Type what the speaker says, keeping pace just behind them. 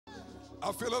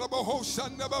I feel it.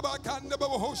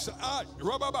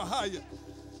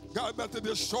 God about to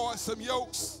destroy some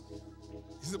yokes.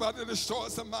 He's about to destroy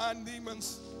some mind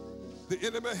demons. The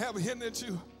enemy have hindered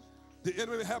you. The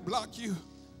enemy have blocked you.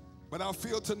 But I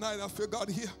feel tonight, I feel God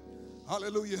here.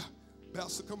 Hallelujah.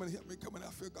 Pastor, come and help me. Come and I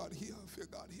feel God here. I feel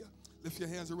God here. Lift your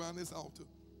hands around this altar.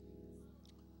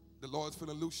 The Lord's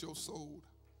going to loose your soul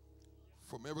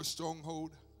from every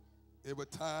stronghold, every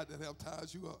tie that have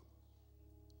tied you up.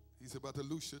 He's about to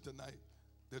loose you tonight,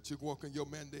 that you walk in your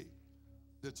mandate,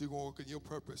 that you walk in your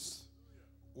purpose.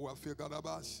 Oh, I feel God. I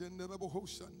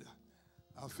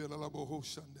feel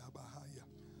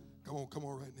come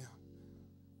on right now.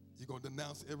 You're going to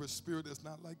denounce every spirit that's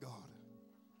not like God.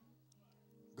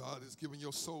 God is giving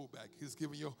your soul back. He's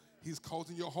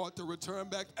causing your heart to return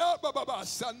back.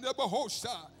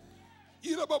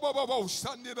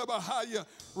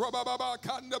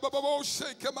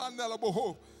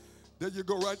 There you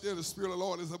go right there. The Spirit of the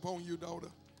Lord is upon you, daughter.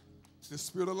 The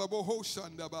Spirit of the Lord.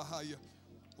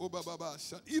 I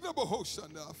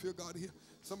feel God here.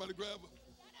 Somebody grab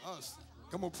us.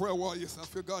 Come on, prayer warriors. I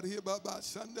feel God here.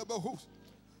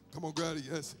 Come on, grab it.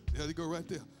 Yes. There you go right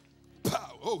there.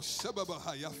 Pow. Oh,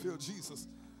 Shababahaya. I feel Jesus.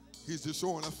 He's just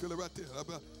showing. I feel it right there.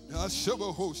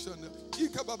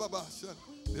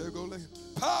 There you go.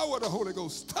 Power of the Holy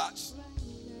Ghost. Touch.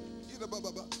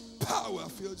 Power. I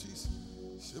feel Jesus.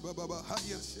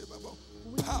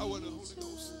 Power of the Holy Ghost.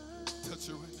 Touch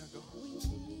it right now, God.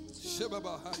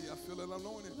 I feel it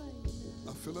anointed.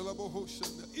 I feel it.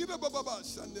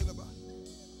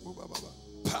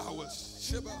 Power.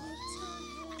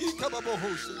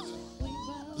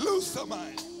 Loose the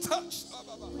mind. Touch.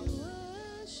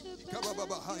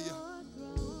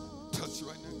 Touch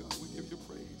right now, God. We give you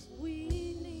praise.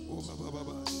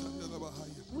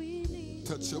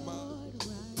 Touch your mind.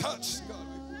 Touch, God.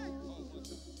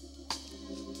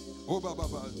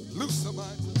 Loose the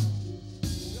mind.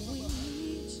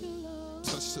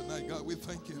 Touch tonight, God. We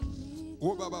thank you.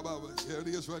 There it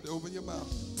is right there. Open your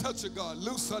mouth. Touch it, God.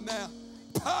 Loose her now.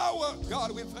 Power,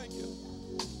 God. We thank you.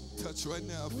 Touch right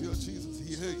now. I feel Jesus.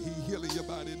 He healing your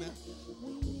body now.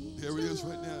 There he is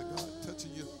right now, God.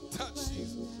 Touching you. Touch,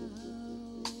 Jesus.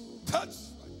 Touch.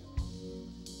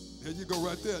 There you go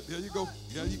right there. There you go.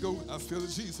 There you go. I feel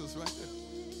Jesus right there.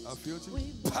 I feel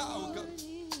Jesus. Power, God.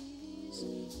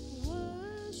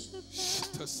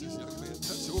 Touch this young man.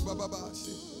 Touch it.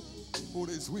 Oh,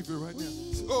 they're sweeping right now.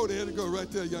 Oh, there you go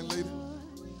right there, young lady.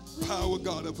 Power,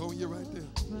 God, upon you right there.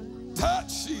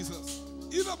 Touch, Jesus.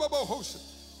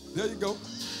 There you go.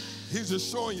 He's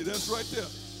just showing you. That's right there.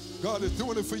 God is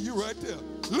doing it for you right there.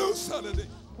 Loose her today.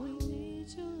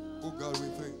 Oh, God, we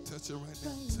thank. Touch her right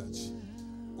now. Touch.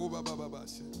 Oh,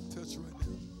 touch right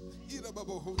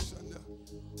now.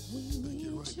 Thank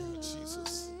you right now,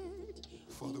 Jesus.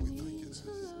 Father, we thank you.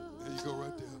 There you go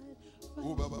right there.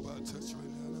 Oh, touch right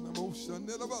now.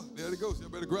 There it goes. You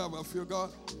better grab it. I feel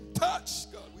God.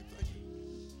 Touch, God. We thank you.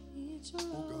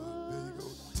 Oh, God. There you go.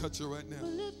 Touch her right now.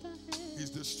 He's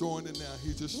destroying it now.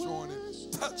 He's destroying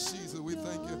it. Touch, Jesus. We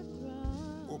thank you.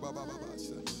 Oh,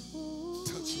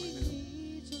 touch right now.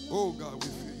 Oh, God, we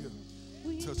feel you.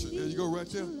 Touch her. There you go right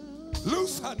there.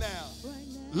 Loose her now.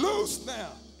 Loose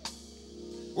now.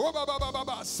 Oh,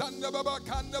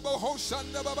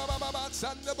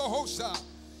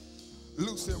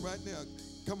 loose him right now.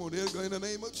 Come on, there you go. In the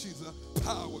name of Jesus.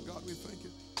 Power, God, we thank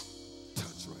you.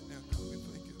 Touch right now, God, we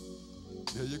thank you.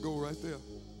 There you go right there.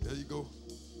 There you go.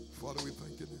 Father, we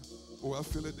thank you now. Oh, I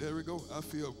feel it. There we go. I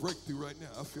feel a breakthrough right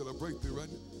now. I feel a breakthrough right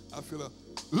now. I feel a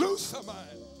loose her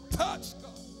mind. Touch,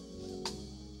 God.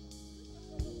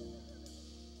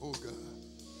 Oh, God.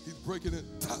 He's breaking it.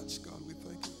 Touch, God. We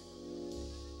thank you.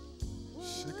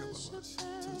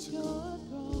 Touch it, God.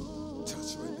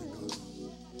 Touch right now, God.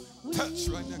 Touch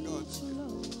right now, God.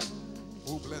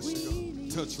 Oh, bless you,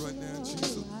 God. Touch right now,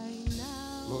 Jesus.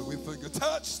 Lord, we thank you.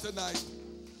 Touch tonight.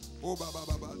 Oh,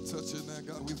 touch it now,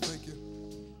 God. We thank you.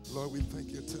 Lord, we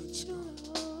thank you. Touch, God.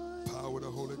 Power of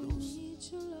the Holy Ghost. We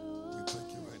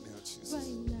thank you right now, Jesus.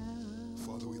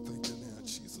 Father, we thank you now in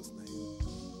Jesus' name.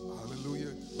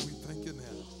 Hallelujah. We thank you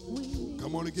now.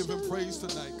 Come on and give him praise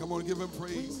tonight. Come on and give him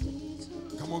praise.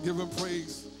 Come on, give him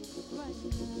praise.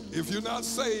 If you're not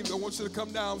saved, I want you to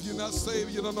come down. If you're not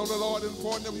saved, you don't know the Lord and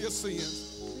pardon of your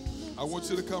sins. I want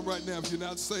you to come right now. If you're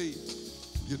not saved,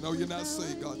 you know you're not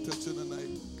saved. God, touch you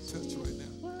tonight. Touch right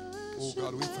now. Oh,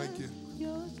 God, we thank you.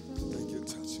 Thank you.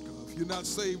 Touch, God. If you're not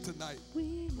saved tonight,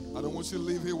 I don't want you to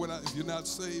leave here without. If you're not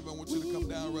saved, I want you to come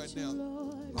down right now.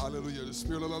 Hallelujah. The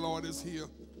Spirit of the Lord is here.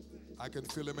 I can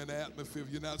feel him in the atmosphere.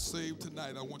 If you're not saved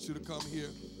tonight, I want you to come here.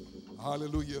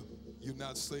 Hallelujah. You're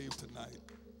not saved tonight.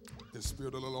 The The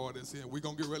Spirit of the Lord is here. We're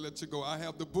going to get ready to let you go. I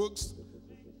have the books.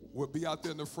 We'll be out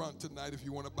there in the front tonight. If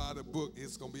you want to buy the book,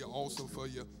 it's going to be awesome for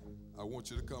you. I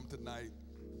want you to come tonight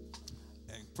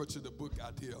and purchase the book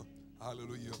out here.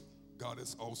 Hallelujah. God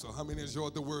is awesome. How many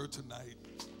enjoyed the word tonight?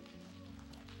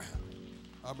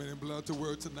 How many blood the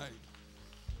word tonight?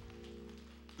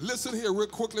 Listen here real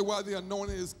quickly while the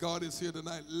anointing is, God is here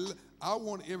tonight. I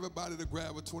want everybody to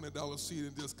grab a $20 seed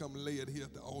and just come lay it here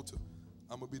at the altar.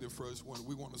 I'm going to be the first one.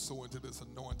 We want to sow into this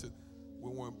anointing. We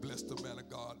want to bless the man of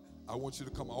God. I want you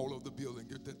to come all over the building,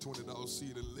 get that $20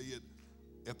 seed and lay it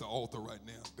at the altar right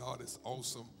now. God is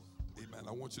awesome. Amen.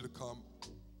 I want you to come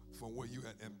from where you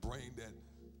at and bring that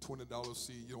 $20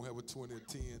 seed. You don't have a 20 or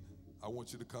 10. I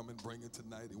want you to come and bring it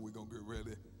tonight, and we're going to get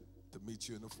ready to meet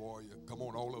you in the foyer. Come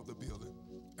on all over the building.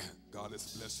 God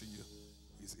is blessing you.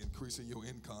 He's increasing your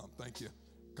income. Thank you.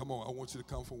 Come on, I want you to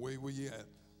come from where you at.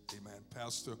 Amen.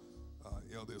 Pastor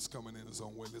Elder is coming in his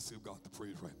own way. Let's give God the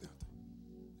praise right there.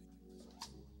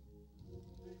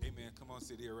 Amen. Come on,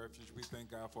 sit here, Refuge. We thank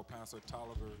God for Pastor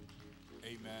Tolliver.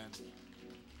 Amen.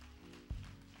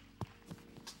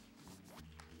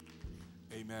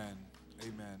 Amen.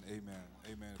 Amen. Amen.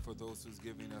 Amen. For those who's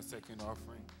giving a second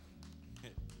offering,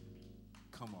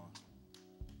 come on.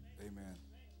 Amen.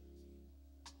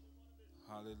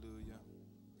 Hallelujah.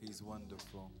 He's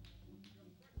wonderful.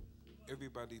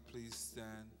 Everybody, please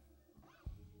stand.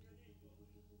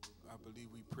 I believe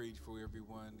we prayed for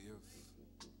everyone. If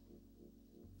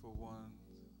for one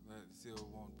that still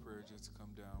want prayer just to come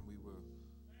down, we will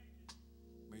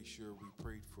make sure we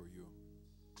prayed for you.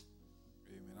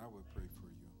 Amen. I will pray for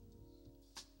you.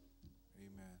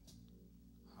 Amen.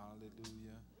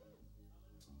 Hallelujah.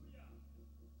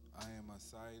 I am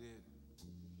excited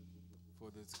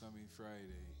for this coming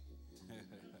Friday.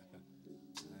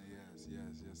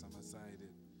 Yes, I'm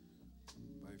excited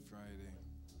by Friday.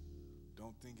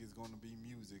 Don't think it's going to be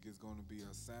music. It's going to be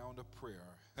a sound of prayer.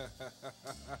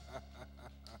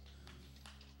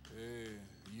 Hey,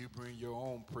 you bring your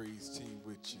own praise team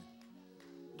with you.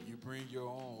 You bring your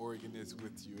own organist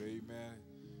with you. Amen.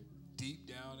 Deep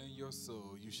down in your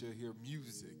soul, you should hear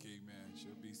music. Amen.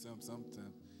 Should be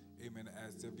something. Amen.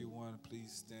 As everyone,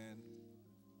 please stand.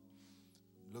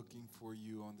 Looking for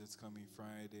you on this coming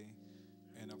Friday.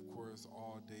 And of course,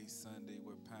 all day Sunday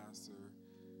with Pastor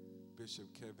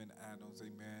Bishop Kevin Adams.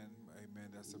 Amen. Amen.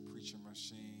 That's a preaching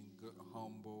machine. Good,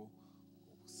 humble,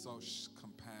 such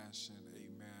compassion.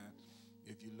 Amen.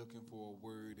 If you're looking for a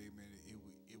word, amen,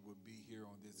 it would be here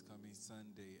on this coming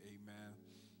Sunday. Amen.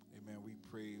 Amen. We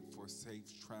pray for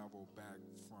safe travel back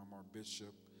from our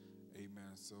bishop.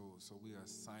 Amen. So we are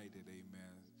excited.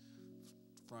 Amen.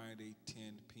 Friday,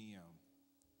 10 p.m.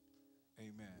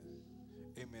 Amen.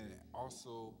 Amen.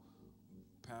 Also,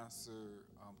 Pastor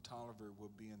Tolliver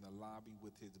will be in the lobby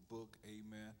with his book.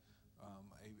 Amen.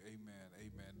 Amen.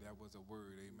 Amen. That was a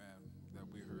word. Amen. That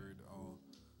we heard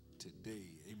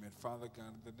today. Amen. Father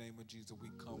God, in the name of Jesus, we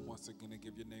come once again to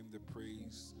give your name the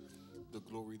praise, the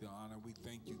glory, the honor. We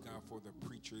thank you, God, for the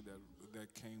preacher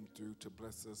that came through to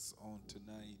bless us on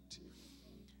tonight.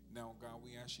 Now, God,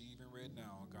 we ask you even right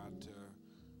now, God,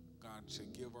 to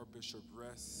give our bishop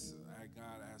rest,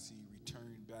 God, as he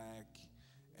returned back.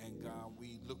 And God,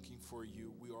 we looking for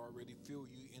you. We already feel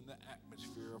you in the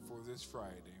atmosphere for this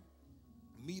Friday.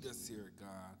 Meet us here,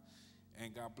 God.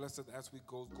 And God bless us as we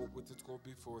go with this, go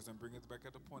before us and bring us back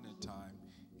at the point in time.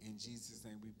 In Jesus'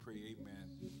 name we pray,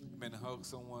 amen. Amen. Hug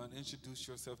someone, introduce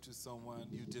yourself to someone.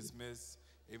 You dismiss.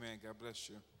 Amen. God bless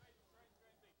you.